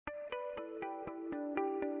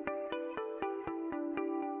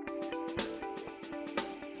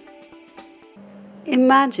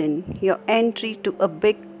Imagine your entry to a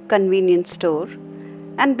big convenience store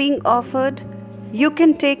and being offered, you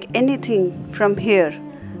can take anything from here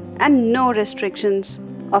and no restrictions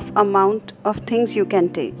of amount of things you can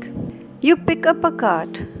take. You pick up a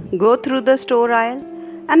cart, go through the store aisle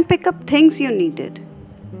and pick up things you needed.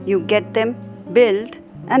 You get them, billed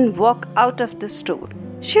and walk out of the store.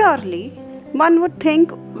 Surely, one would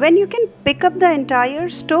think when you can pick up the entire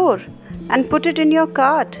store and put it in your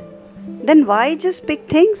cart, then why just pick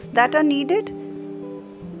things that are needed?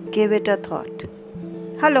 Give it a thought.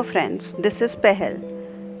 Hello friends, this is Pehel,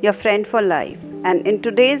 your friend for life, and in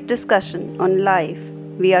today's discussion on life,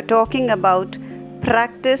 we are talking about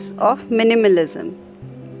practice of minimalism.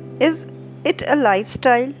 Is it a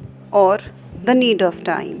lifestyle or the need of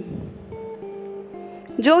time?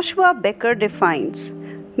 Joshua Becker defines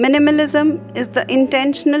minimalism is the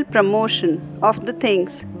intentional promotion of the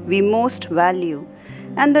things we most value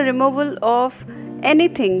and the removal of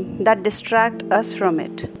anything that distracts us from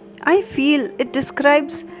it. I feel it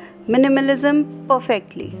describes minimalism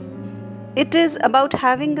perfectly. It is about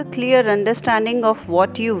having a clear understanding of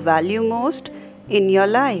what you value most in your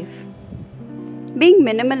life. Being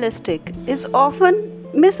minimalistic is often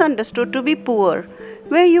misunderstood to be poor,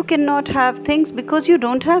 where you cannot have things because you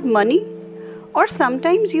don't have money, or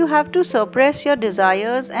sometimes you have to suppress your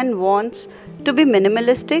desires and wants to be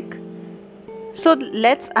minimalistic. So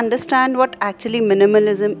let's understand what actually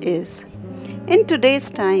minimalism is. In today's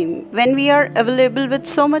time, when we are available with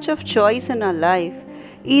so much of choice in our life,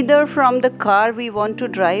 either from the car we want to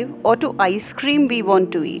drive or to ice cream we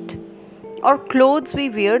want to eat, or clothes we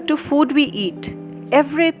wear to food we eat,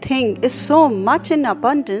 everything is so much in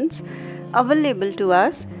abundance available to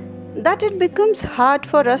us that it becomes hard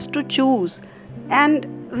for us to choose,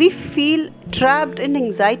 and we feel trapped in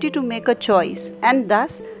anxiety to make a choice, and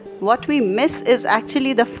thus what we miss is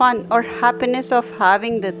actually the fun or happiness of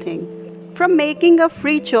having the thing. From making a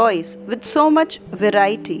free choice with so much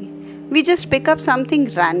variety, we just pick up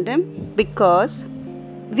something random because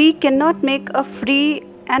we cannot make a free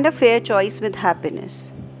and a fair choice with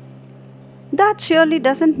happiness. That surely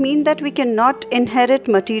doesn't mean that we cannot inherit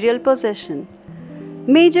material possession.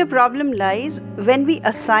 Major problem lies when we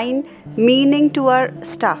assign meaning to our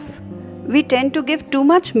stuff. We tend to give too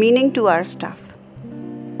much meaning to our stuff,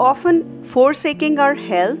 often forsaking our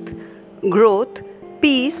health, growth,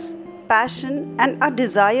 peace, passion, and a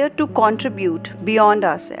desire to contribute beyond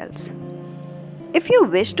ourselves. If you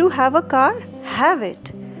wish to have a car, have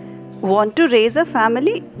it. Want to raise a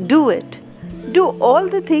family? Do it. Do all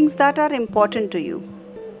the things that are important to you.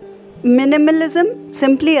 Minimalism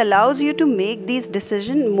simply allows you to make these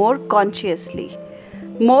decisions more consciously,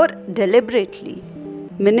 more deliberately.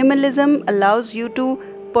 Minimalism allows you to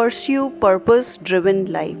pursue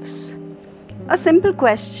purpose-driven lives. A simple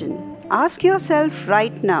question. Ask yourself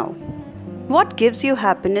right now, what gives you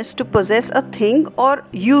happiness to possess a thing or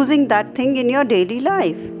using that thing in your daily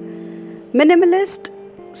life? Minimalists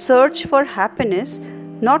search for happiness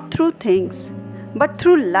not through things, but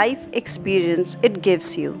through life experience it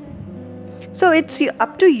gives you. So it's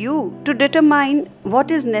up to you to determine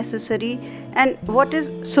what is necessary and what is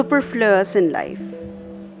superfluous in life.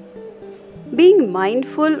 Being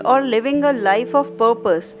mindful or living a life of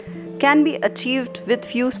purpose can be achieved with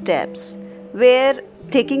few steps, where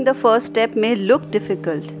taking the first step may look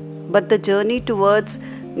difficult, but the journey towards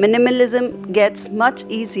minimalism gets much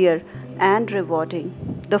easier and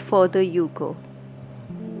rewarding the further you go.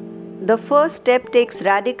 The first step takes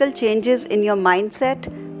radical changes in your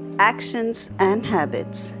mindset, actions, and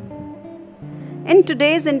habits. In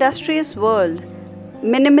today's industrious world,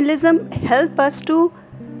 minimalism helps us to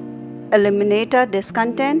eliminate our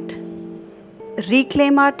discontent,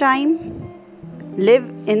 reclaim our time, live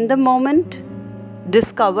in the moment,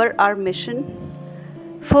 discover our mission,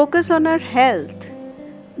 focus on our health,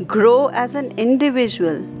 grow as an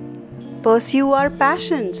individual, pursue our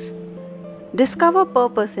passions, discover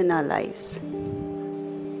purpose in our lives.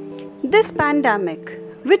 This pandemic,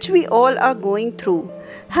 which we all are going through,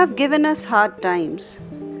 have given us hard times,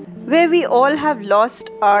 where we all have lost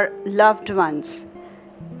our loved ones.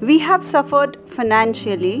 We have suffered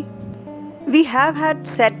financially. We have had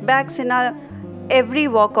setbacks in our every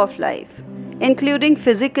walk of life, including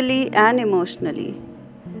physically and emotionally.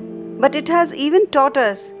 But it has even taught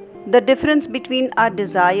us the difference between our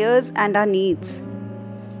desires and our needs.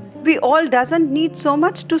 We all doesn't need so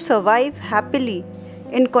much to survive happily,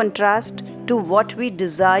 in contrast to what we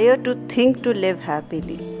desire to think to live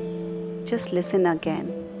happily. Just listen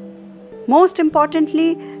again. Most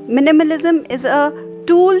importantly, minimalism is a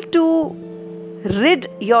tool to rid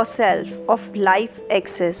yourself of life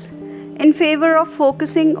excess in favor of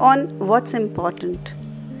focusing on what's important,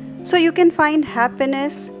 so you can find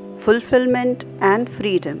happiness, fulfillment, and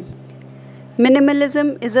freedom.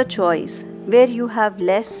 Minimalism is a choice where you have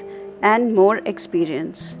less and more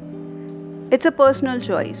experience. It's a personal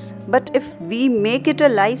choice, but if we make it a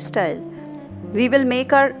lifestyle, we will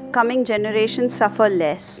make our coming generation suffer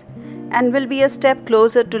less and will be a step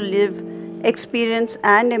closer to live, experience,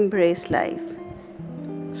 and embrace life.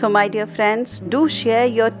 So, my dear friends, do share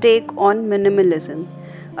your take on minimalism,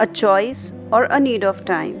 a choice or a need of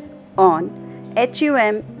time, on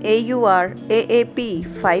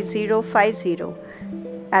humauraap5050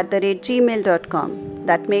 @gmail.com.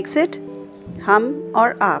 That makes it hum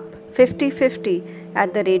or aap 5050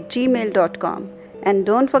 @gmail.com. And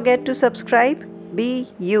don't forget to subscribe. Be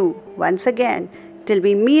you once again. Till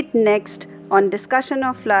we meet next on Discussion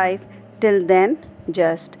of Life. Till then,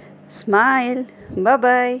 just smile. Bye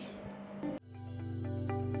bye.